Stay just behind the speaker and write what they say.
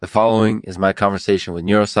The following is my conversation with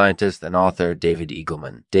neuroscientist and author David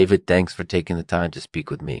Eagleman. David, thanks for taking the time to speak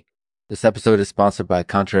with me. This episode is sponsored by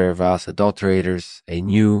Contrary Vows Adulterators, a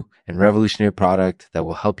new and revolutionary product that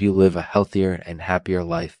will help you live a healthier and happier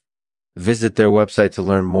life. Visit their website to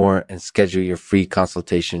learn more and schedule your free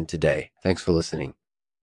consultation today. Thanks for listening.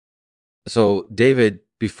 So, David,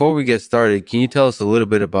 before we get started, can you tell us a little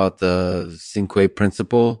bit about the Cinque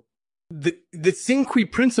principle? The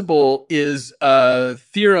Cinque principle is a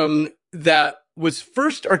theorem that was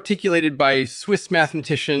first articulated by Swiss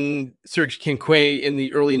mathematician Serge Cinque in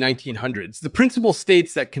the early 1900s. The principle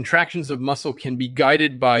states that contractions of muscle can be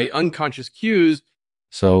guided by unconscious cues.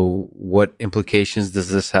 So, what implications does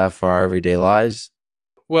this have for our everyday lives?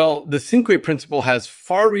 Well, the Cinque principle has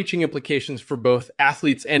far-reaching implications for both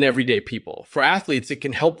athletes and everyday people. For athletes, it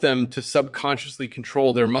can help them to subconsciously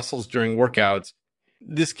control their muscles during workouts.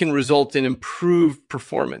 This can result in improved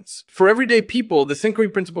performance. For everyday people, the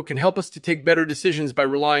Cinque principle can help us to take better decisions by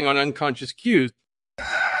relying on unconscious cues.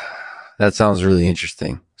 That sounds really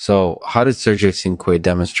interesting. So, how did Serge Cinque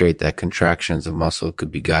demonstrate that contractions of muscle could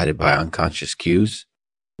be guided by unconscious cues?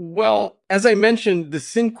 Well, as I mentioned, the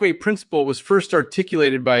Cinque principle was first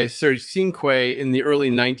articulated by Serge Cinque in the early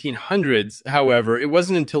 1900s. However, it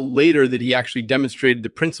wasn't until later that he actually demonstrated the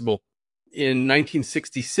principle. In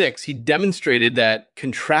 1966, he demonstrated that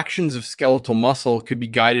contractions of skeletal muscle could be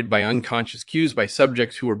guided by unconscious cues by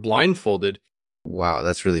subjects who were blindfolded. Wow,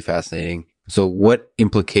 that's really fascinating. So what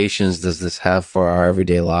implications does this have for our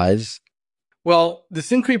everyday lives? Well, the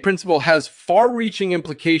Cinque principle has far-reaching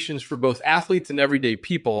implications for both athletes and everyday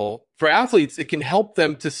people. For athletes, it can help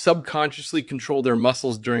them to subconsciously control their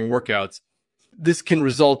muscles during workouts. This can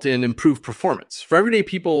result in improved performance. For everyday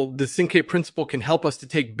people, the Cinque principle can help us to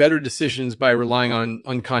take better decisions by relying on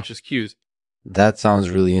unconscious cues. That sounds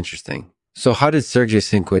really interesting. So how did Serge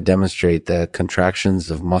Cinque demonstrate that contractions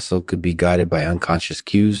of muscle could be guided by unconscious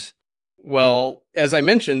cues? Well, as I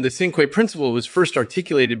mentioned, the Cinque principle was first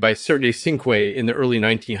articulated by Serge Cinque in the early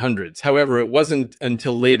 1900s. However, it wasn't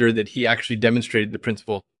until later that he actually demonstrated the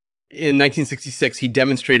principle. In 1966, he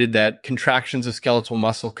demonstrated that contractions of skeletal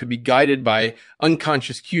muscle could be guided by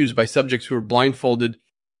unconscious cues by subjects who were blindfolded.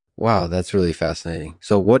 Wow, that's really fascinating.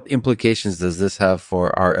 So what implications does this have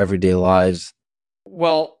for our everyday lives?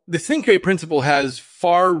 Well, the Cinque principle has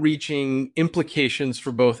far-reaching implications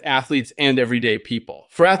for both athletes and everyday people.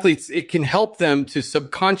 For athletes, it can help them to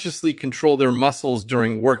subconsciously control their muscles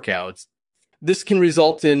during workouts. This can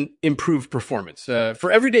result in improved performance.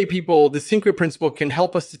 For everyday people, the Cinque principle can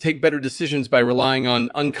help us to take better decisions by relying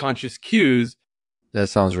on unconscious cues. That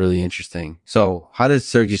sounds really interesting. So, how did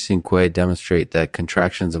Serge Cinque demonstrate that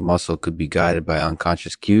contractions of muscle could be guided by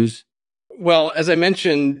unconscious cues? Well, as I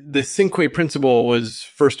mentioned, the Cinque principle was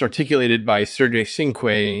first articulated by Serge Cinque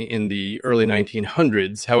in the early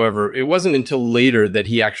 1900s. However, it wasn't until later that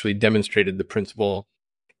he actually demonstrated the principle.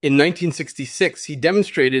 In 1966, he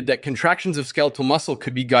demonstrated that contractions of skeletal muscle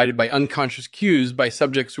could be guided by unconscious cues by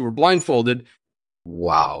subjects who were blindfolded.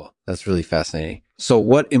 Wow, that's really fascinating. So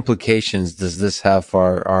what implications does this have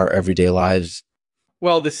for our everyday lives?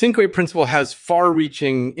 Well, the Cinque principle has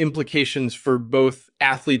far-reaching implications for both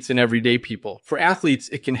athletes and everyday people. For athletes,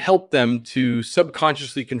 it can help them to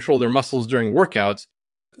subconsciously control their muscles during workouts.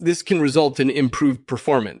 This can result in improved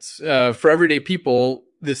performance. For everyday people,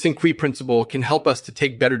 the Cinque principle can help us to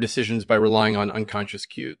take better decisions by relying on unconscious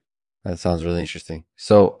cues. That sounds really interesting.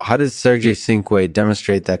 So how does Serge Cinque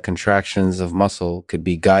demonstrate that contractions of muscle could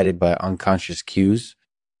be guided by unconscious cues?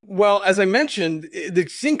 Well, as I mentioned, the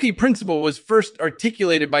Cinque principle was first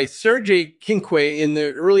articulated by Serge Cinque in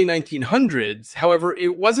the early 1900s. However,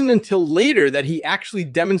 it wasn't until later that he actually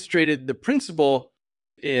demonstrated the principle.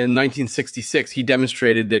 In 1966, he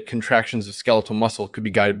demonstrated that contractions of skeletal muscle could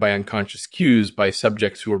be guided by unconscious cues by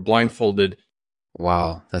subjects who were blindfolded.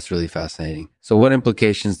 Wow, that's really fascinating. So what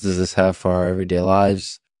implications does this have for our everyday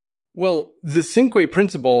lives? Well, the Cinque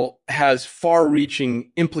principle has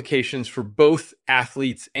far-reaching implications for both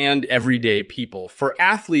athletes and everyday people. For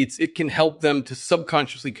athletes, it can help them to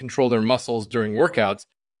subconsciously control their muscles during workouts.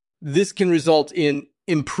 This can result in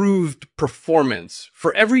improved performance.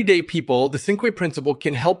 For everyday people, the Cinque principle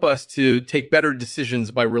can help us to take better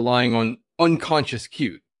decisions by relying on unconscious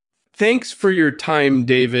cues. Thanks for your time,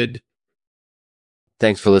 David.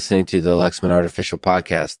 Thanks for listening to the Lexman Artificial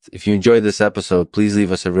Podcast. If you enjoyed this episode, please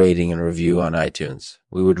leave us a rating and review on iTunes.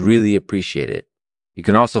 We would really appreciate it. You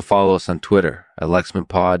can also follow us on Twitter at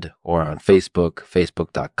LexmanPod or on Facebook,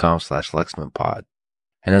 facebook.com/LexmanPod.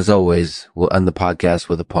 And as always, we'll end the podcast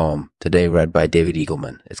with a poem, today read by David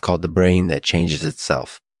Eagleman. It's called The Brain That Changes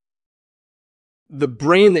Itself. The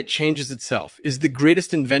brain that changes itself is the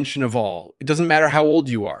greatest invention of all. It doesn't matter how old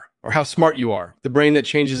you are or how smart you are. The brain that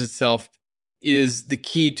changes itself is the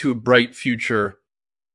key to a bright future